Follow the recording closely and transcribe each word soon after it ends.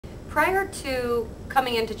Prior to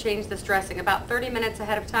coming in to change this dressing, about 30 minutes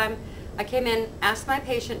ahead of time, I came in, asked my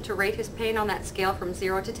patient to rate his pain on that scale from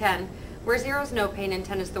 0 to 10, where 0 is no pain and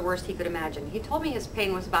 10 is the worst he could imagine. He told me his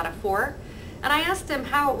pain was about a 4, and I asked him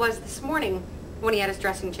how it was this morning when he had his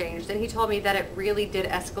dressing changed, and he told me that it really did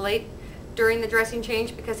escalate during the dressing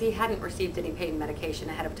change because he hadn't received any pain medication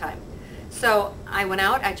ahead of time. So I went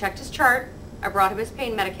out, I checked his chart, I brought him his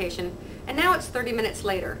pain medication, and now it's 30 minutes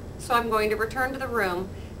later, so I'm going to return to the room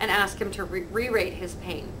and ask him to re-rate his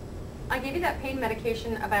pain. I gave you that pain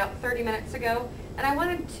medication about 30 minutes ago, and I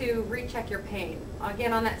wanted to recheck your pain.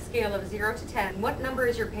 Again, on that scale of 0 to 10, what number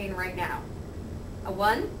is your pain right now? A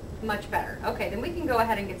 1? Much better. Okay, then we can go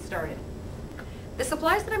ahead and get started. The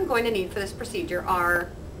supplies that I'm going to need for this procedure are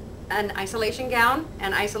an isolation gown,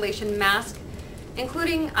 an isolation mask,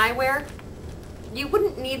 including eyewear. You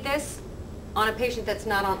wouldn't need this on a patient that's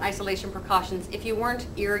not on isolation precautions if you weren't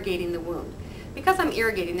irrigating the wound. Because I'm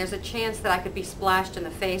irrigating, there's a chance that I could be splashed in the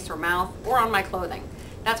face or mouth or on my clothing.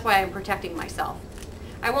 That's why I'm protecting myself.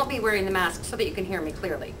 I won't be wearing the mask so that you can hear me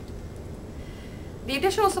clearly. The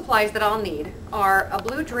additional supplies that I'll need are a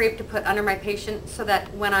blue drape to put under my patient so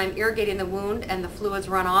that when I'm irrigating the wound and the fluids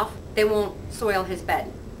run off, they won't soil his bed.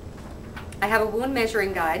 I have a wound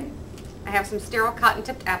measuring guide. I have some sterile cotton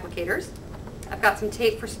tipped applicators. I've got some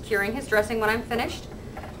tape for securing his dressing when I'm finished.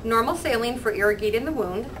 Normal saline for irrigating the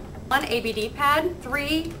wound. 1 ABD pad,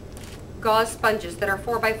 3 gauze sponges that are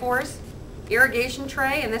 4x4s, irrigation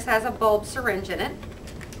tray, and this has a bulb syringe in it,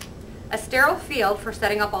 a sterile field for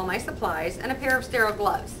setting up all my supplies, and a pair of sterile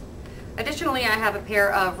gloves. Additionally, I have a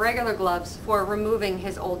pair of regular gloves for removing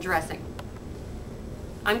his old dressing.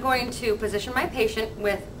 I'm going to position my patient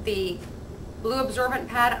with the blue absorbent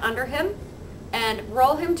pad under him and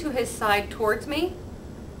roll him to his side towards me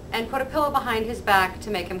and put a pillow behind his back to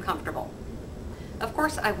make him comfortable. Of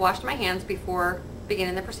course, I've washed my hands before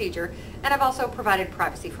beginning the procedure, and I've also provided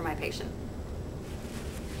privacy for my patient.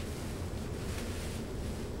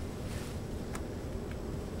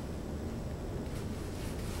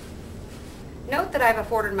 Note that I've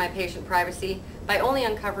afforded my patient privacy by only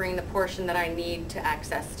uncovering the portion that I need to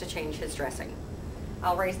access to change his dressing.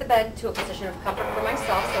 I'll raise the bed to a position of comfort for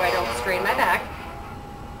myself so I don't strain my back,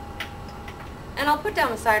 and I'll put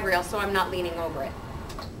down the side rail so I'm not leaning over it.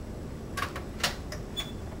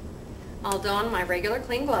 I'll don my regular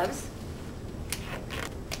clean gloves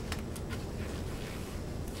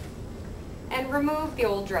and remove the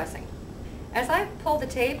old dressing. As I pull the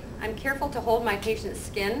tape, I'm careful to hold my patient's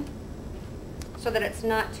skin so that it's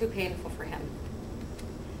not too painful for him.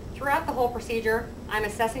 Throughout the whole procedure, I'm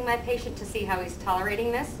assessing my patient to see how he's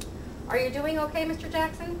tolerating this. Are you doing okay, Mr.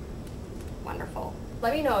 Jackson? Wonderful.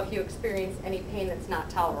 Let me know if you experience any pain that's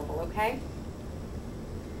not tolerable, okay?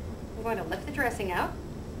 I'm going to lift the dressing out,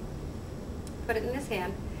 put it in this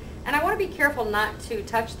hand, and I want to be careful not to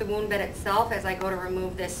touch the wound bed itself as I go to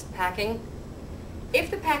remove this packing.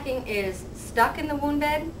 If the packing is stuck in the wound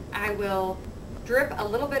bed, I will drip a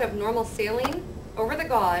little bit of normal saline over the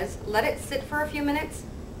gauze, let it sit for a few minutes,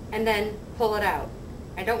 and then pull it out.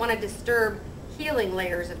 I don't want to disturb healing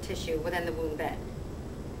layers of tissue within the wound bed.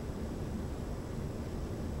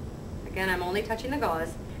 Again, I'm only touching the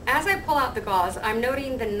gauze. As I pull out the gauze, I'm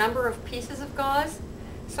noting the number of pieces of gauze.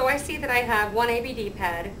 So I see that I have 1 ABD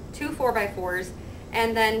pad, 2 4x4s,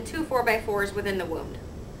 and then 2 4x4s within the wound.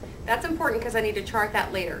 That's important because I need to chart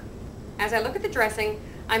that later. As I look at the dressing,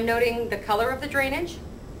 I'm noting the color of the drainage,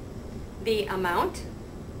 the amount,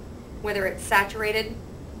 whether it's saturated,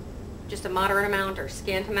 just a moderate amount, or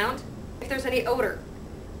scant amount, if there's any odor.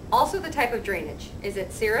 Also the type of drainage. Is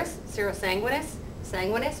it serous, serosanguinous,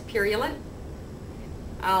 sanguinous, purulent?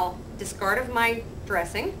 I'll discard of my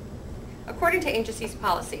dressing according to agency's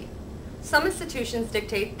policy. Some institutions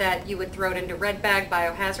dictate that you would throw it into red bag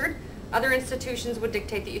biohazard. Other institutions would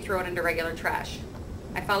dictate that you throw it into regular trash.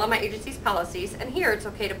 I follow my agency's policies, and here it's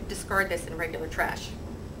okay to discard this in regular trash.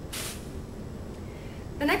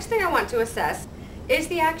 The next thing I want to assess is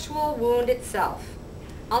the actual wound itself.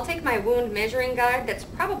 I'll take my wound measuring guide that's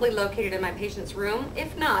probably located in my patient's room.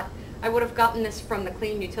 If not, I would have gotten this from the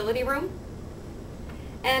clean utility room.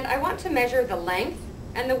 And I want to measure the length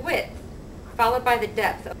and the width, followed by the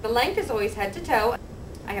depth. The length is always head to toe.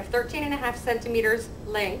 I have 13.5 centimeters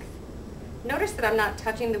length. Notice that I'm not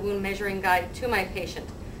touching the wound measuring guide to my patient.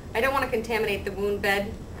 I don't want to contaminate the wound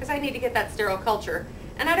bed because I need to get that sterile culture,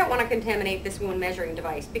 and I don't want to contaminate this wound measuring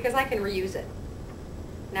device because I can reuse it.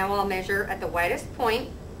 Now I'll measure at the widest point,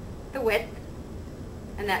 the width,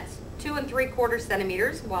 and that's 2 3/4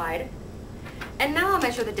 centimeters wide. And now I'll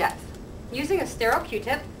measure the depth. Using a sterile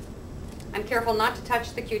Q-tip, I'm careful not to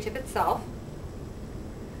touch the Q-tip itself.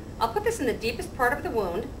 I'll put this in the deepest part of the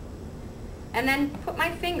wound, and then put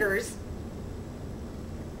my fingers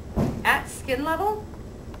at skin level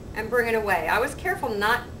and bring it away. I was careful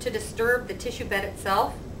not to disturb the tissue bed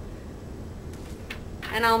itself,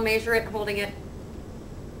 and I'll measure it holding it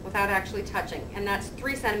without actually touching, and that's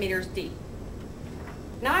 3 centimeters deep.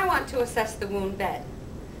 Now I want to assess the wound bed.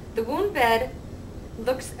 The wound bed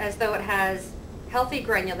looks as though it has healthy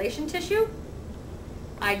granulation tissue.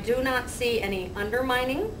 I do not see any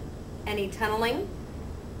undermining, any tunneling,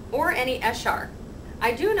 or any eschar.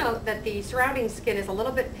 I do note that the surrounding skin is a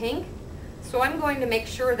little bit pink, so I'm going to make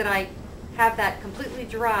sure that I have that completely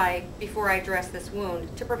dry before I dress this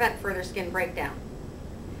wound to prevent further skin breakdown.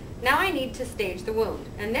 Now I need to stage the wound,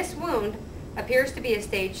 and this wound appears to be a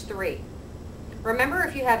stage 3. Remember,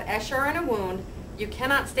 if you have eschar in a wound, you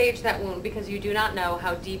cannot stage that wound because you do not know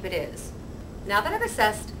how deep it is. Now that I've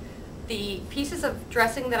assessed the pieces of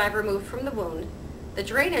dressing that I've removed from the wound, the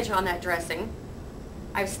drainage on that dressing,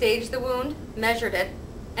 I've staged the wound, measured it,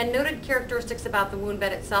 and noted characteristics about the wound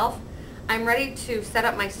bed itself, I'm ready to set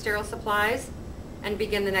up my sterile supplies and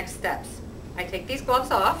begin the next steps. I take these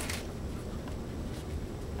gloves off,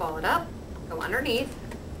 ball it up, go underneath,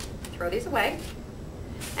 throw these away,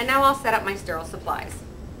 and now I'll set up my sterile supplies.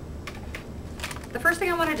 The first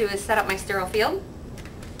thing I want to do is set up my sterile field.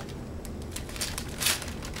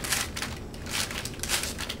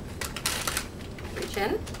 Reach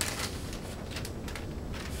in.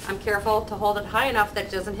 I'm careful to hold it high enough that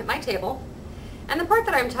it doesn't hit my table. And the part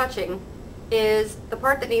that I'm touching is the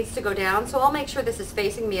part that needs to go down, so I'll make sure this is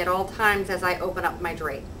facing me at all times as I open up my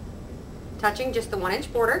drape. Touching just the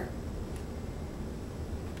 1-inch border.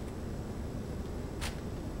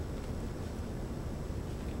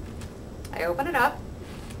 I open it up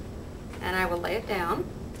and I will lay it down.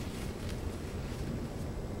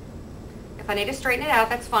 If I need to straighten it out,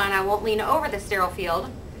 that's fine. I won't lean over the sterile field,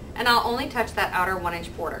 and I'll only touch that outer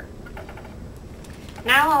 1-inch border.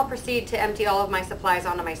 Now I'll proceed to empty all of my supplies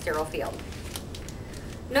onto my sterile field.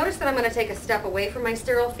 Notice that I'm going to take a step away from my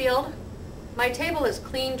sterile field. My table is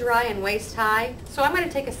clean, dry, and waist high, so I'm going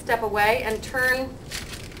to take a step away and turn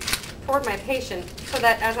toward my patient so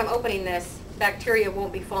that as I'm opening this, bacteria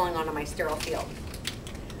won't be falling onto my sterile field.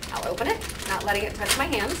 I'll open it, not letting it touch my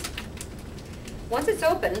hands. Once it's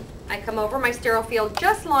open, I come over my sterile field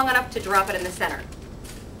just long enough to drop it in the center.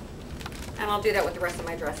 And I'll do that with the rest of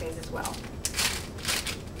my dressings as well.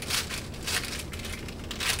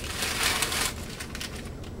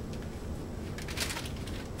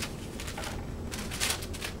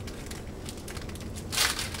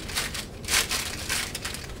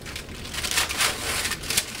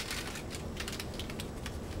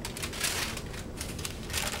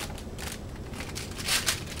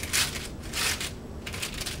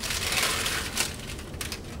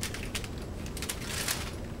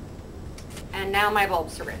 And now my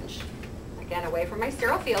bulb syringe. Again, away from my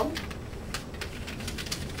sterile field.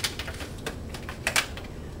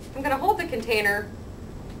 I'm going to hold the container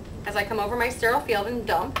as I come over my sterile field and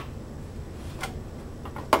dump.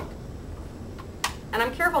 And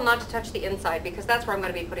I'm careful not to touch the inside because that's where I'm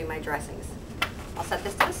going to be putting my dressings. I'll set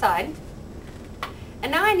this to the side.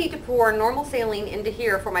 And now I need to pour normal saline into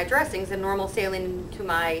here for my dressings and normal saline into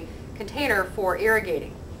my container for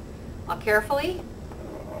irrigating. I'll carefully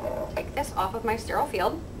take this off of my sterile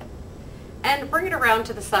field and bring it around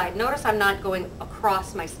to the side. Notice I'm not going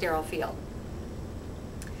across my sterile field.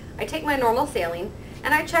 I take my normal saline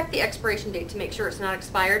and I check the expiration date to make sure it's not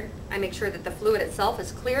expired. I make sure that the fluid itself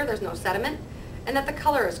is clear, there's no sediment, and that the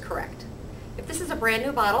color is correct. If this is a brand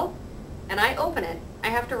new bottle and I open it, I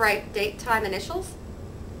have to write date, time, initials.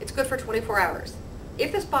 It's good for 24 hours.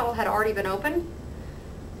 If this bottle had already been opened,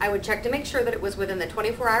 I would check to make sure that it was within the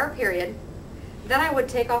 24-hour period. Then I would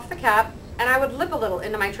take off the cap and I would lip a little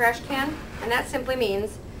into my trash can, and that simply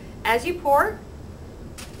means as you pour,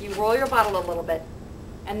 you roll your bottle a little bit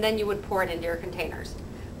and then you would pour it into your containers.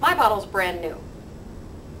 My bottle's brand new.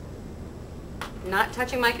 Not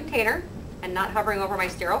touching my container and not hovering over my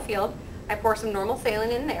sterile field, I pour some normal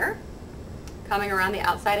saline in there, coming around the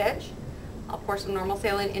outside edge. I'll pour some normal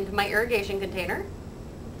saline into my irrigation container.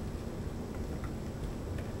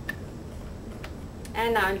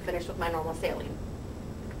 And now I'm finished with my normal saline.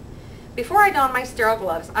 Before I don my sterile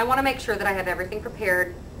gloves, I want to make sure that I have everything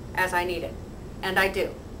prepared as I need it. And I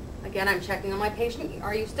do. Again, I'm checking on my patient.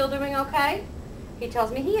 Are you still doing okay? He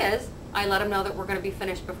tells me he is. I let him know that we're going to be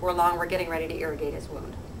finished before long. We're getting ready to irrigate his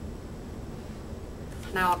wound.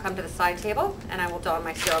 Now I'll come to the side table and I will don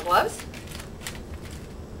my sterile gloves.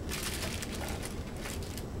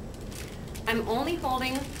 I'm only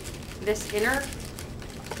holding this inner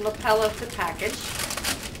lapel of the package,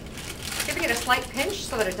 giving it a slight pinch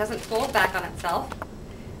so that it doesn't fold back on itself.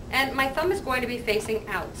 And my thumb is going to be facing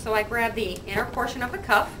out. So I grab the inner portion of the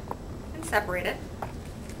cuff and separate it.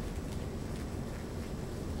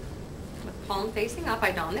 With palm facing up,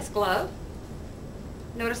 I don this glove.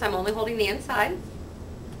 Notice I'm only holding the inside.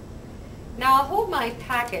 Now I'll hold my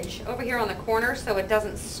package over here on the corner so it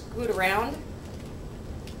doesn't scoot around.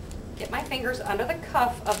 Get my fingers under the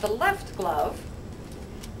cuff of the left glove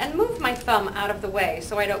and move my thumb out of the way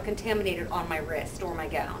so I don't contaminate it on my wrist or my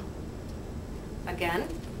gown. Again,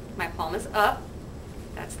 my palm is up.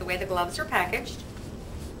 That's the way the gloves are packaged.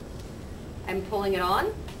 I'm pulling it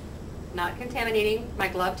on, not contaminating my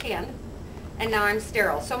gloved hand, and now I'm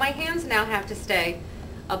sterile. So my hands now have to stay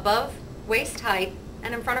above waist height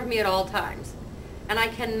and in front of me at all times. And I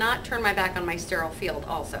cannot turn my back on my sterile field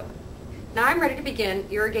also. Now I'm ready to begin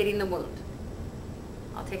irrigating the wound.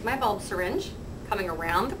 I'll take my bulb syringe, coming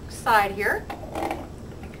around the side here.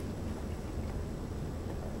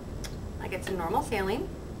 I get some normal saline.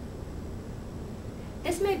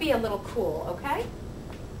 This may be a little cool, okay?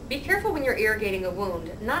 Be careful when you're irrigating a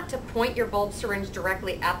wound not to point your bulb syringe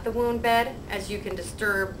directly at the wound bed, as you can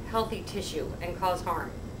disturb healthy tissue and cause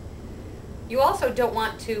harm. You also don't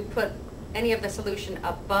want to put any of the solution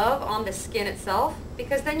above on the skin itself,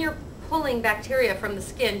 because then you're pulling bacteria from the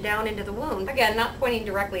skin down into the wound. Again, not pointing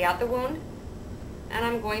directly at the wound. And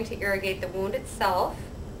I'm going to irrigate the wound itself.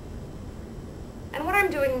 And what I'm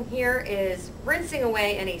doing here is rinsing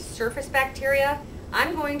away any surface bacteria.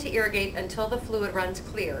 I'm going to irrigate until the fluid runs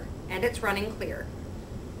clear, and it's running clear.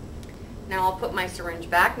 Now I'll put my syringe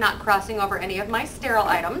back, not crossing over any of my sterile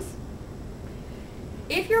items.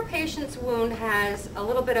 If your patient's wound has a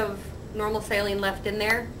little bit of normal saline left in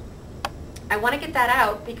there, I want to get that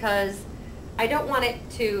out because I don't want it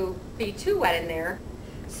to be too wet in there.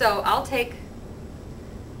 So I'll take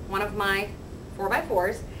one of my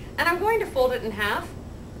 4x4s and I'm going to fold it in half.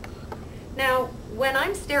 Now, when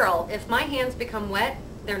I'm sterile, if my hands become wet,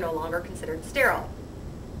 they're no longer considered sterile.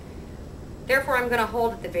 Therefore, I'm going to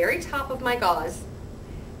hold at the very top of my gauze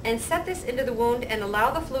and set this into the wound and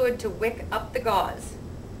allow the fluid to wick up the gauze.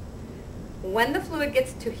 When the fluid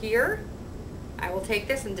gets to here, I will take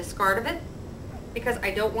this and discard of it because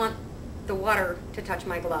I don't want the water to touch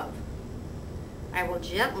my glove. I will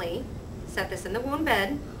gently set this in the wound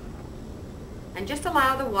bed and just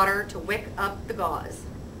allow the water to wick up the gauze.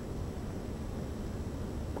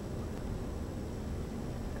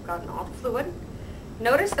 I've gotten all the fluid.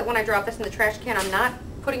 Notice that when I drop this in the trash can, I'm not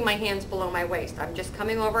putting my hands below my waist. I'm just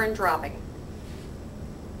coming over and dropping.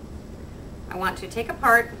 I want to take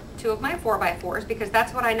apart 2 of my 4x4s because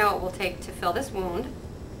that's what I know it will take to fill this wound.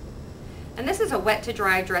 And this is a wet to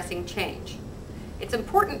dry dressing change. It's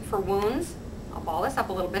important for wounds. I'll ball this up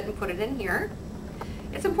a little bit and put it in here.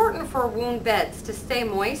 It's important for wound beds to stay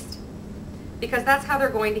moist because that's how they're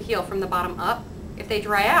going to heal from the bottom up. If they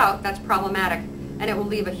dry out, that's problematic and it will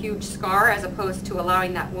leave a huge scar as opposed to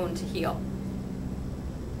allowing that wound to heal.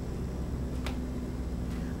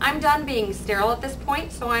 I'm done being sterile at this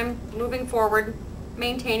point, so I'm moving forward,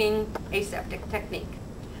 maintaining aseptic technique.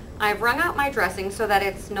 I've wrung out my dressing so that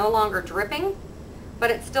it's no longer dripping,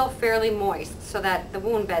 but it's still fairly moist so that the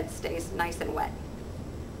wound bed stays nice and wet.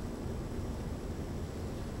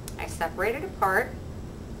 I separate it apart.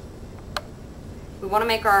 We want to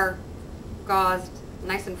make our gauze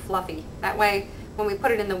nice and fluffy. That way, when we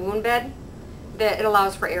put it in the wound bed, it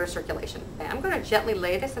allows for air circulation. Okay, I'm going to gently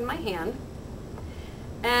lay this in my hand.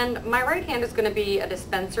 And my right hand is going to be a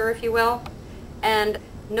dispenser, if you will. And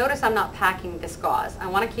notice I'm not packing this gauze. I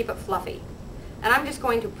want to keep it fluffy. And I'm just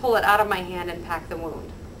going to pull it out of my hand and pack the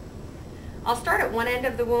wound. I'll start at one end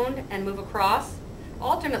of the wound and move across.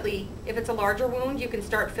 Alternately, if it's a larger wound, you can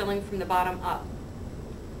start filling from the bottom up.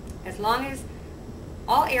 As long as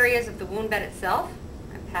all areas of the wound bed itself,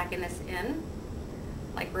 I'm packing this in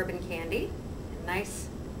like ribbon candy, in nice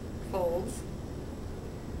folds,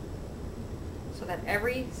 so that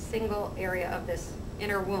every single area of this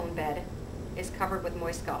inner wound bed is covered with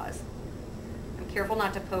moist gauze. I'm careful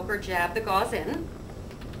not to poke or jab the gauze in.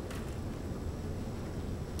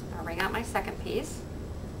 I'll wring out my second piece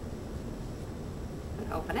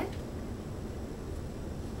and open it.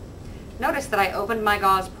 Notice that I opened my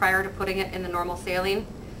gauze prior to putting it in the normal saline.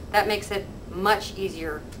 That makes it much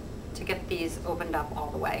easier to get these opened up all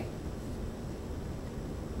the way.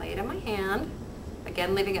 Lay it in my hand,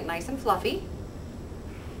 again leaving it nice and fluffy.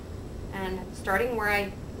 And starting where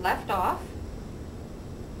I left off,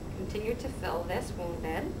 continue to fill this wound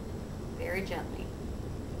bed very gently.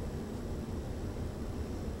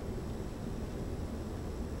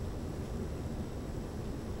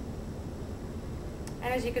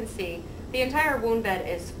 And as you can see, the entire wound bed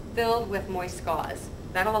is filled with moist gauze.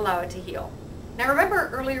 That'll allow it to heal. Now remember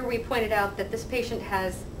earlier we pointed out that this patient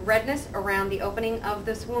has redness around the opening of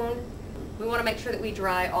this wound. We want to make sure that we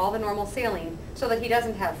dry all the normal saline so that he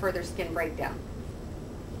doesn't have further skin breakdown.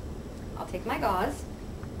 I'll take my gauze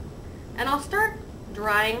and I'll start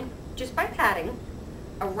drying just by patting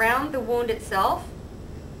around the wound itself.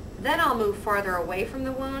 Then I'll move farther away from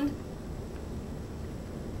the wound.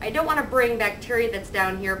 I don't want to bring bacteria that's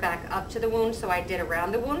down here back up to the wound, so I did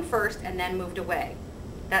around the wound first and then moved away.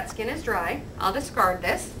 That skin is dry. I'll discard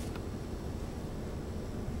this.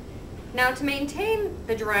 Now to maintain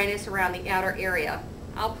the dryness around the outer area,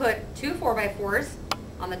 I'll put 2 4x4s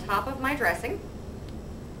on the top of my dressing,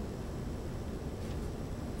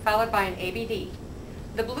 followed by an ABD.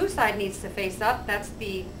 The blue side needs to face up. That's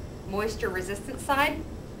the moisture resistant side.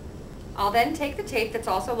 I'll then take the tape that's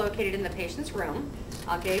also located in the patient's room.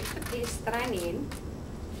 I'll gauge the piece that I need,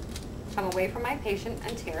 come away from my patient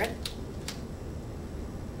and tear it,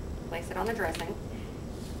 place it on the dressing.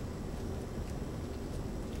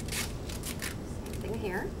 Same thing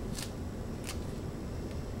here.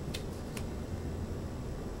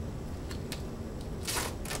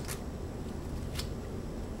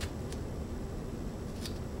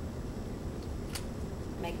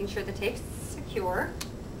 Making sure the tape's secure.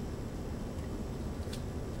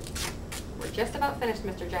 We're just about finished,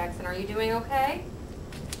 Mr. Jackson. Are you doing okay?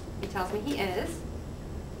 He tells me he is,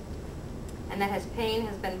 and that his pain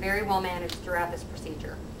has been very well managed throughout this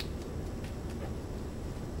procedure.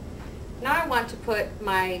 Now I want to put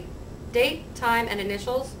my date, time, and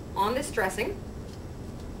initials on this dressing.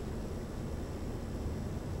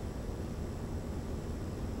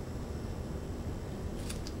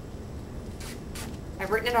 I've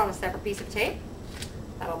written it on a separate piece of tape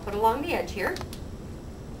that I'll put along the edge here.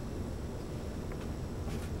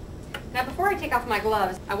 Now before I take off my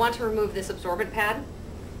gloves, I want to remove this absorbent pad.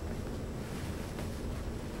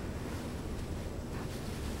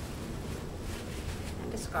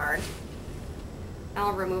 And discard. Now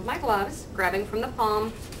I'll remove my gloves, grabbing from the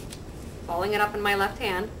palm, folding it up in my left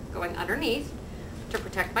hand, going underneath to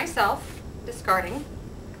protect myself, discarding.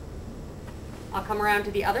 I'll come around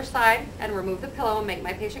to the other side and remove the pillow and make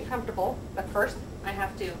my patient comfortable. But first, I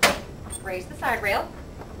have to raise the side rail.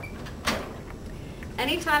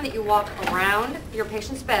 Anytime that you walk around your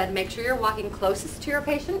patient's bed, make sure you're walking closest to your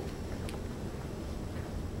patient.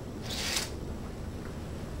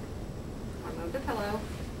 Remove the pillow.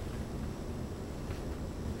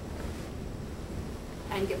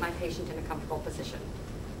 And get my patient in a comfortable position.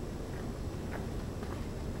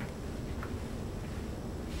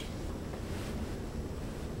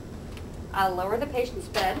 I'll lower the patient's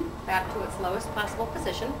bed back to its lowest possible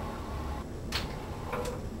position.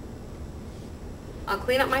 I'll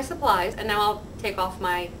clean up my supplies, and now I'll take off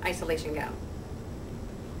my isolation gown.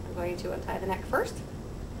 I'm going to untie the neck first,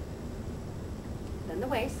 then the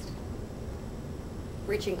waist,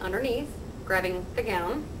 reaching underneath, grabbing the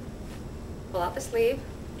gown, pull out the sleeve,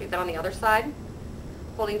 do that on the other side.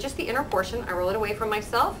 Holding just the inner portion, I roll it away from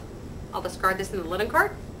myself. I'll discard this in the linen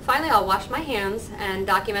cart. Finally, I'll wash my hands and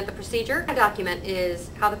document the procedure. My document is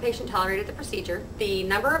how the patient tolerated the procedure, the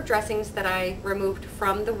number of dressings that I removed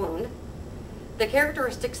from the wound, the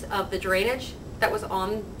characteristics of the drainage that was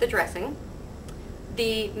on the dressing,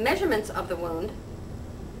 the measurements of the wound,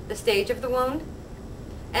 the stage of the wound,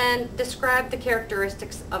 and describe the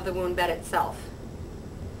characteristics of the wound bed itself.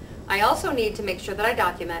 I also need to make sure that I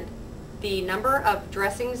document the number of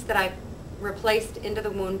dressings that I've replaced into the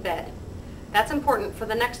wound bed. That's important for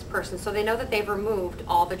the next person so they know that they've removed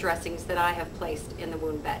all the dressings that I have placed in the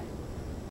wound bed.